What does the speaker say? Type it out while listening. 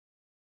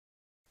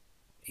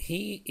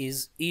He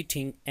is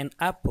eating an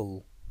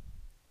apple.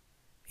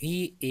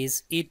 He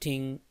is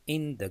eating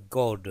in the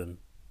garden.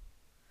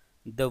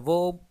 The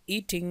verb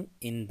eating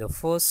in the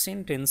first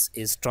sentence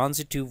is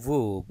transitive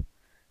verb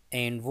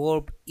and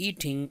verb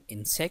eating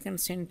in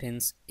second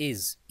sentence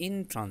is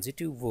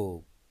intransitive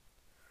verb.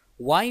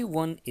 Why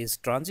one is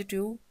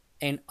transitive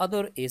and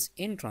other is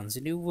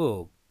intransitive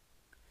verb?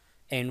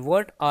 And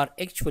what are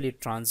actually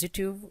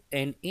transitive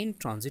and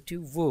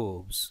intransitive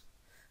verbs?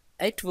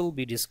 It will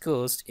be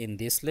discussed in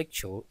this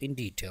lecture in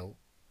detail.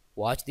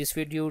 Watch this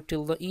video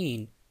till the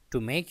end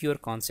to make your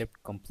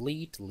concept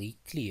completely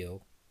clear.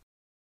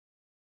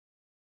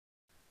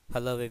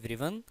 Hello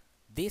everyone,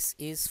 this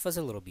is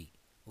Fazal Rabi.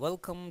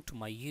 Welcome to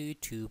my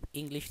YouTube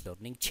English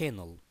learning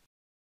channel.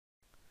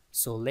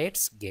 So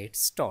let's get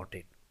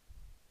started.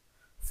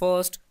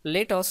 First,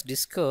 let us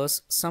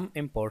discuss some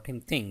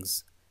important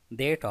things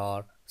that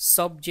are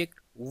subject,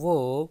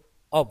 verb,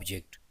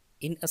 object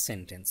in a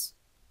sentence.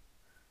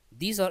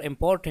 These are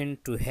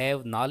important to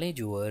have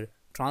knowledge over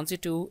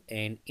transitive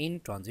and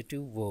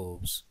intransitive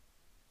verbs.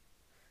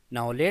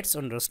 Now let's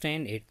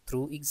understand it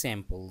through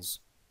examples.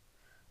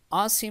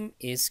 Asim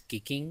is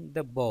kicking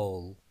the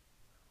ball.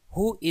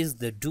 Who is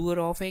the doer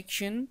of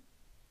action?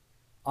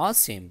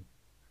 Asim.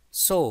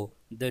 So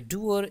the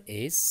doer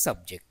is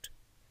subject.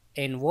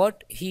 And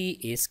what he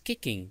is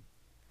kicking?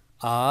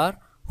 Or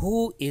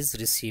who is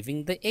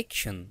receiving the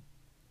action?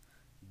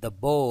 The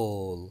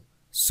ball.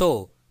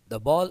 So the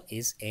ball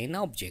is an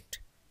object.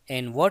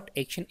 And what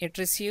action it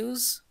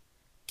receives?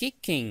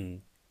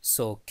 Kicking.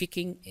 So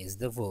kicking is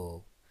the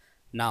verb.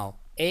 Now,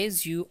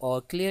 as you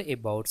are clear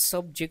about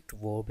subject,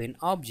 verb and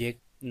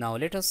object, now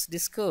let us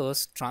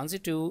discuss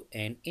transitive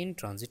and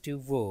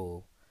intransitive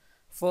verb.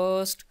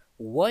 First,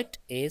 what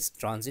is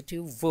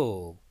transitive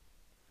verb?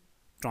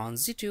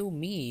 Transitive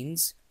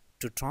means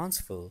to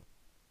transfer,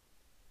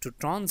 to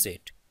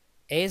transit,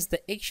 as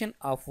the action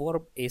of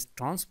verb is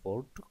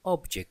transport to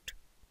object.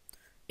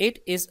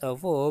 It is a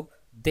verb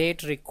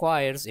that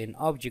requires an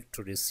object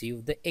to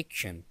receive the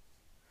action.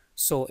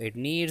 So it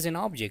needs an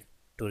object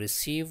to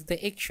receive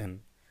the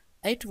action.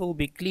 It will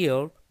be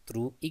clear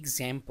through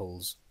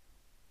examples.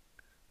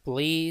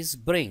 Please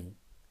bring.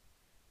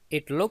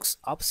 It looks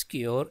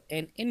obscure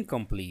and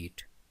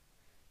incomplete.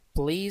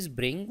 Please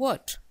bring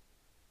what?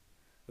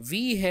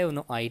 We have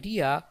no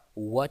idea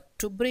what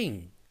to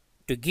bring.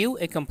 To give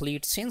a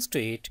complete sense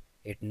to it,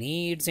 it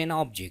needs an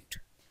object.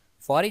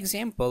 For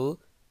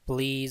example,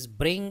 please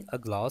bring a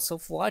glass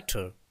of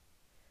water.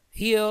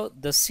 Here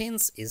the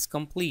sense is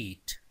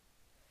complete.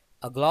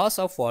 A glass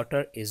of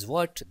water is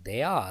what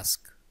they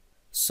ask.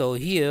 So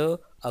here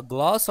a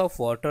glass of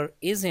water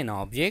is an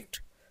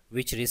object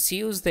which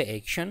receives the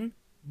action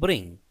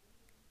bring.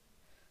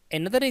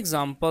 Another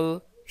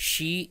example,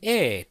 she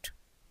ate.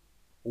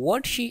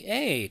 What she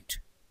ate?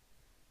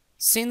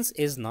 Since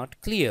is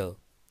not clear.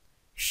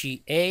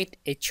 She ate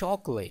a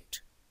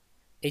chocolate.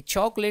 A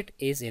chocolate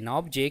is an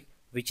object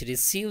which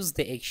receives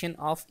the action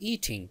of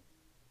eating,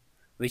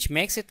 which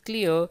makes it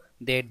clear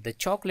that the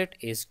chocolate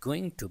is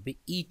going to be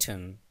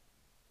eaten.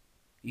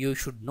 You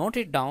should note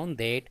it down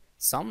that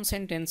some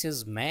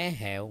sentences may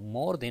have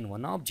more than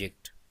one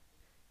object.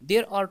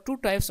 There are two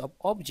types of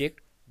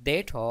object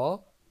that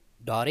are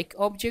direct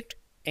object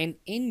and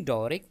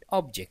indirect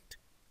object.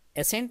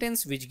 A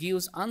sentence which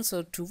gives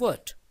answer to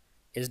what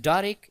is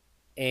direct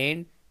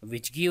and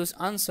which gives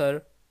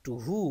answer to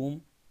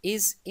whom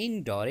is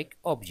indirect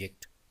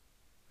object.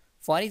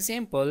 For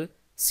example,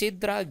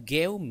 Sidra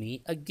gave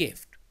me a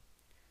gift.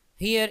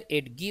 Here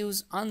it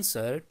gives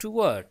answer to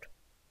what?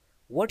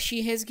 What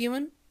she has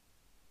given?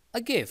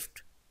 A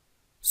gift.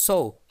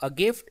 So a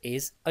gift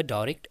is a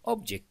direct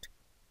object.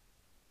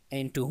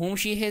 And to whom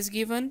she has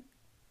given?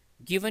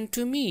 Given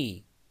to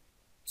me.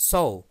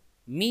 So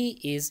me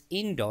is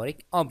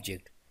indirect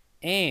object.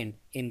 And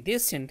in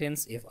this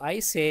sentence, if I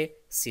say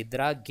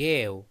Sidra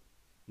gave,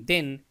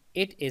 then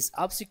it is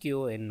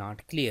obscure and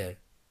not clear.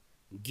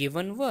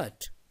 Given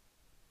what?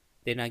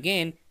 Then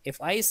again, if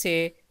I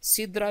say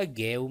Sidra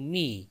gave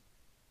me,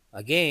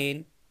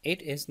 again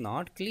it is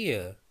not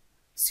clear.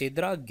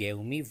 Sidra gave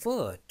me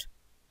what?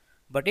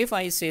 But if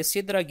I say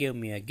Sidra gave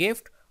me a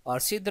gift or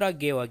Sidra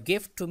gave a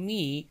gift to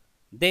me,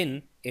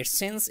 then its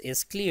sense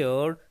is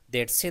clear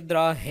that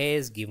Sidra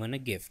has given a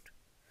gift.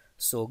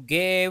 So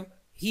gave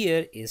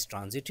here is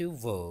transitive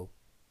verb.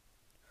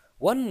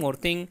 One more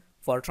thing,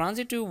 for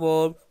transitive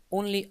verb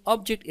only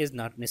object is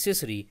not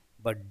necessary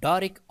but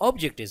direct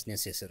object is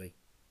necessary.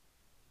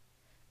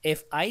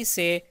 If I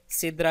say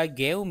Sidra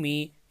gave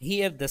me,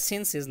 here the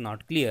sense is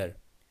not clear.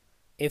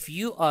 If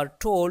you are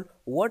told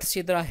what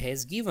Sidra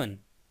has given,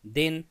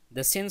 then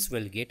the sense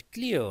will get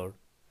clear.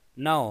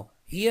 Now,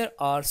 here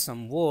are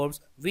some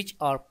verbs which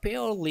are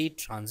purely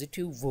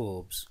transitive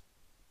verbs.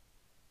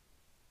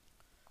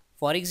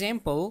 For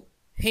example,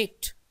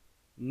 hit,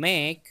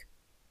 make,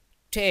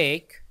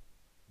 take,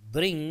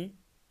 bring,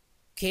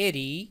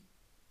 carry,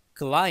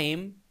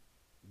 climb,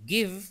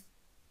 give,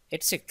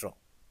 etc.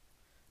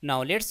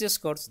 Now let's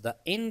discuss the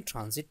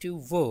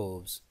intransitive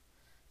verbs.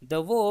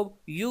 the verb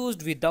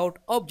used without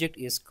object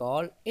is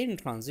called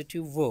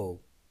intransitive verb.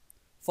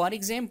 For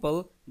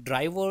example,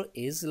 driver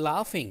is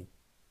laughing.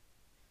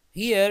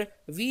 Here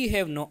we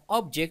have no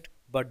object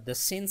but the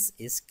sense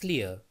is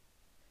clear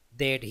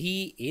that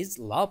he is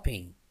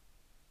laughing.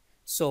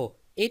 So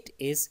it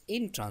is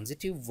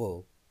intransitive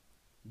verb.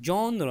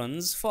 John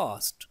runs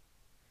fast.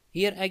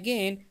 Here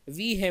again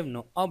we have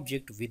no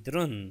object with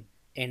run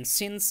and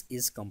sense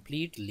is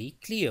completely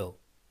clear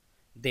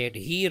that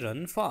he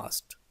run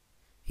fast.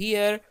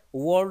 Here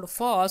word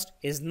fast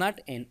is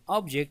not an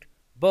object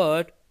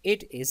but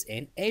it is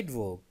an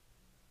adverb.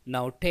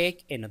 Now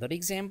take another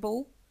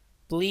example.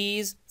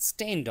 Please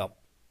stand up.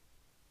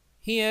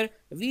 Here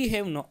we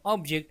have no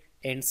object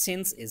and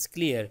sense is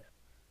clear.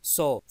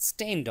 So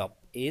stand up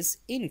is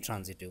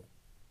intransitive.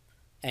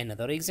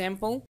 Another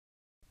example.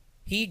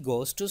 He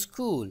goes to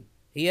school.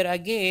 Here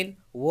again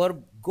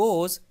verb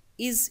goes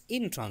is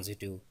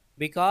intransitive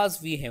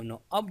because we have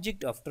no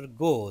object after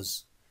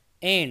goes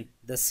and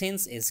the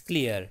sense is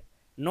clear.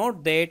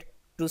 Note that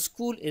to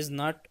school is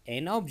not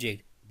an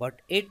object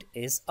but it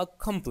is a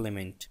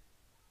complement.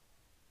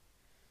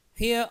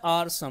 Here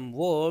are some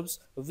verbs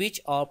which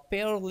are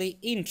purely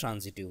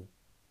intransitive,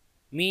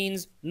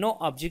 means no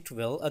object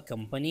will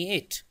accompany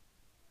it.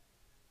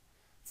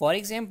 For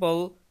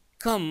example,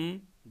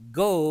 come,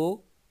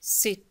 go,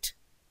 sit,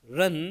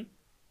 run,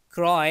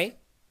 cry,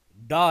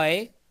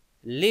 die,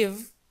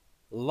 live,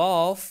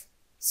 laugh,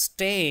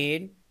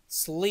 stand,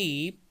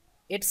 sleep,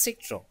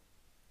 etc.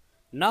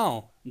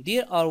 Now,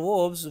 there are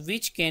verbs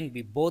which can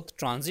be both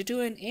transitive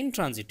and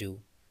intransitive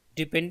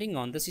depending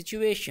on the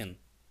situation.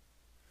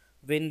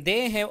 When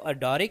they have a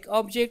direct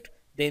object,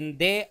 then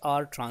they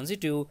are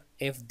transitive.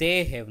 If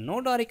they have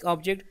no direct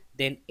object,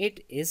 then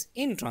it is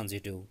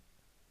intransitive.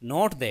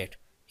 Note that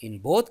in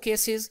both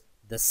cases,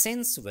 the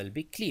sense will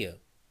be clear.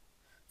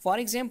 For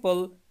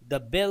example, the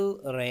bell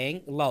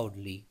rang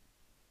loudly.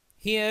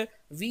 Here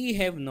we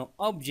have no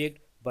object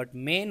but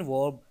main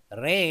verb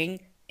rang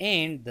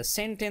and the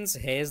sentence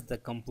has the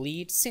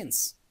complete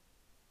sense.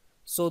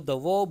 So the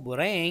verb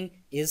rang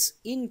is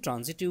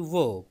intransitive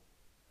verb.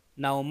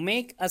 Now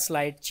make a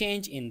slight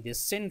change in this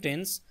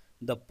sentence.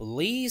 The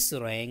police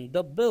rang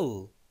the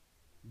bell.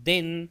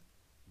 Then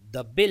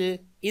the bell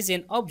is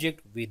an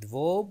object with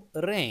verb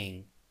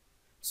rang.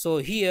 So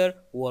here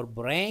verb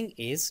rang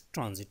is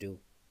transitive.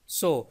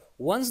 So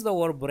once the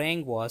verb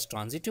rang was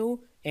transitive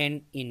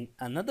and in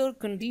another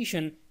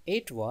condition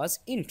it was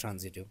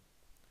intransitive.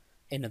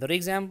 Another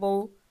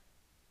example,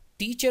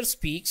 teacher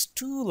speaks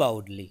too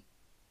loudly.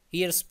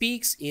 Here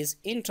speaks is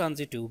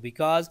intransitive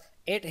because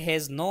it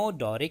has no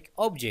direct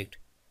object.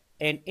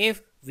 And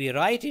if we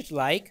write it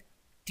like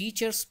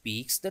teacher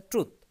speaks the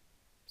truth.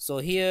 So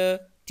here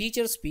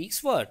teacher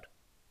speaks what?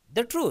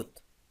 The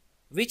truth,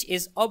 which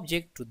is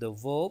object to the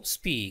verb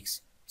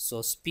speaks.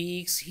 So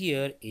speaks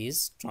here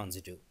is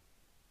transitive.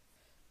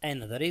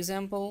 Another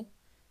example,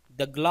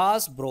 the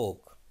glass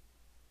broke.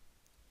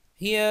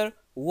 Here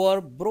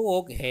verb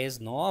broke has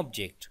no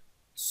object.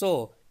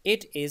 So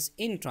it is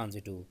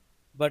intransitive.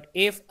 But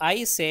if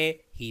I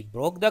say he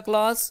broke the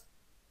glass,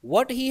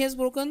 what he has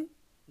broken?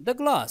 The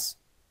glass.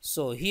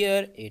 So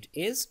here it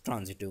is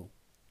transitive.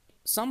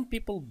 Some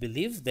people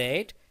believe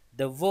that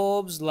the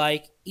verbs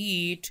like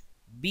eat,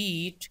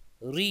 beat,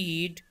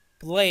 read,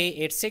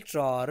 play,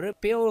 etc. are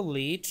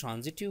purely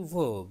transitive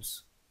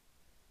verbs.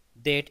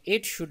 That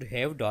it should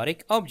have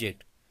direct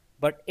object,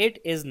 but it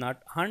is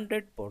not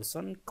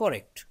 100%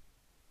 correct.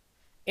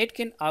 It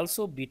can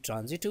also be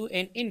transitive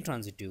and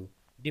intransitive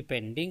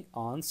depending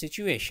on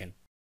situation.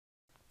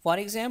 For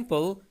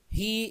example,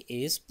 he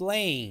is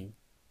playing.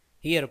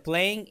 Here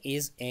playing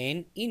is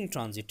an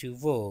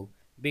intransitive verb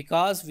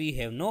because we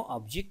have no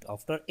object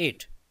after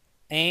it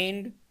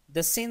and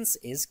the sense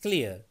is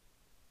clear.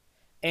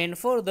 And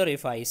further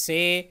if I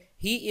say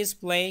he is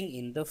playing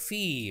in the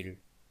field,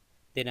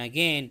 then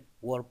again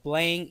verb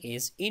playing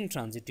is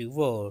intransitive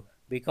verb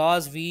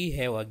because we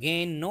have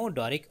again no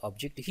direct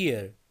object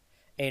here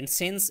and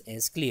sense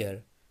is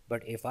clear.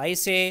 But if I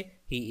say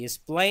he is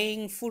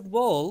playing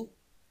football,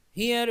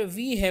 here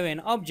we have an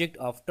object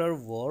after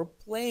verb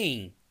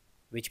playing,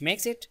 which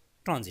makes it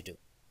transitive.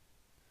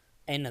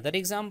 Another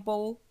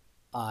example,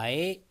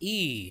 I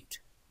eat.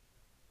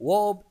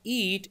 Verb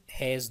eat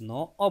has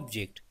no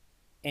object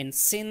and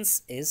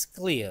sense is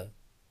clear.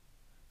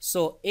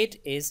 So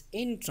it is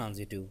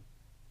intransitive.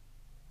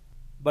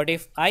 But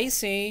if I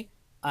say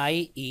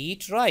I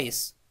eat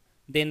rice,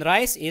 then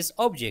rice is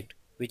object,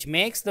 which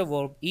makes the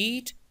verb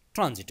eat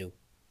transitive.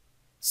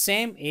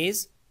 Same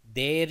is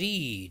they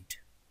read,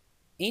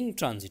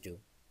 intransitive.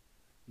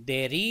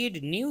 They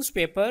read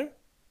newspaper,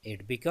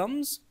 it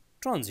becomes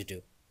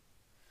transitive.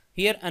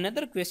 Here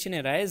another question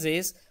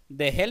arises,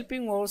 the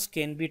helping verbs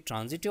can be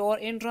transitive or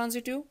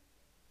intransitive.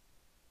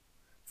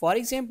 For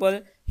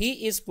example,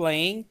 he is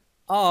playing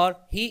or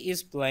he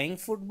is playing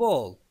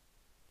football.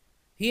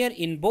 Here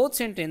in both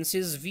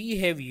sentences we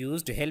have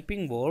used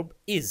helping verb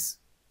is.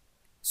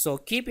 So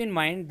keep in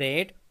mind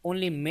that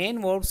only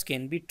main verbs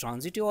can be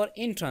transitive or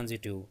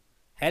intransitive.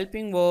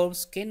 Helping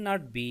verbs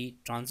cannot be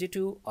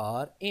transitive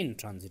or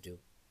intransitive.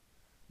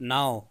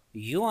 Now,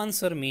 you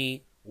answer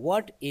me,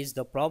 what is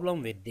the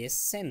problem with this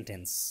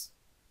sentence?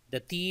 The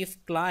thief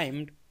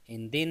climbed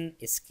and then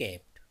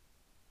escaped.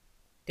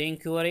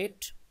 Think over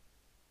it.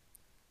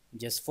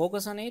 Just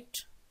focus on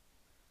it.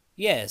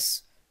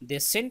 Yes,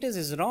 this sentence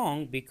is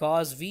wrong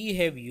because we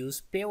have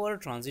used pure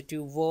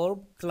transitive verb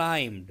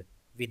climbed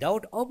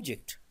without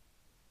object.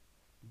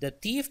 The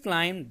thief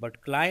climbed,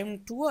 but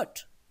climbed to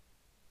what?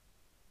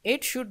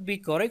 It should be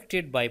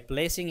corrected by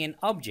placing an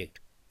object.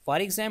 For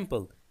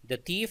example, the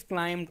thief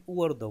climbed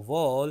over the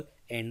wall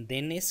and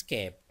then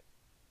escaped.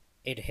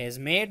 It has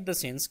made the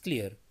sense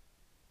clear.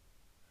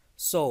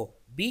 So,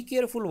 be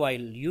careful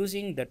while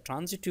using the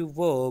transitive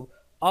verb,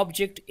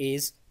 object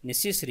is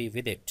necessary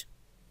with it.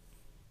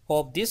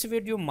 Hope this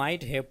video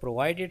might have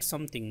provided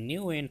something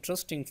new and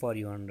interesting for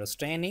your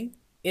understanding.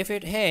 If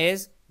it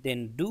has,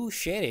 then do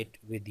share it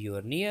with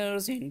your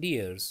nears and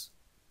dears.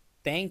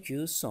 Thank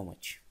you so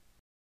much.